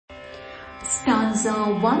Stanza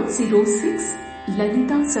 106,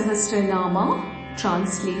 Lalita Sahasranama,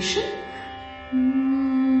 translation.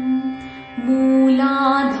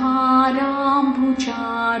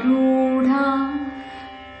 Mooladharambujarudha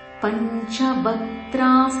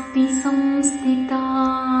Panchabhatrasti samstita.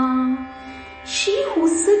 She who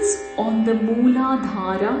sits on the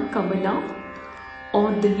Mooladhara Kamala,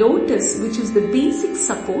 or the lotus, which is the basic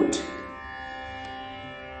support.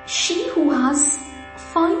 She who has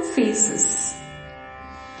 5 faces.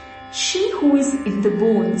 She who is in the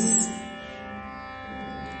bones.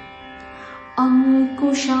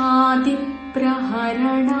 Ankushadi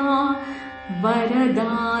praharana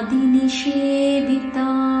varadadi nishedita.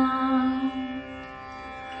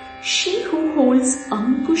 She who holds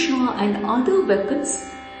Ankusha and other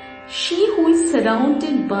weapons. She who is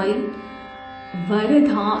surrounded by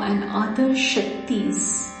Varadha and other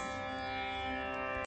Shaktis.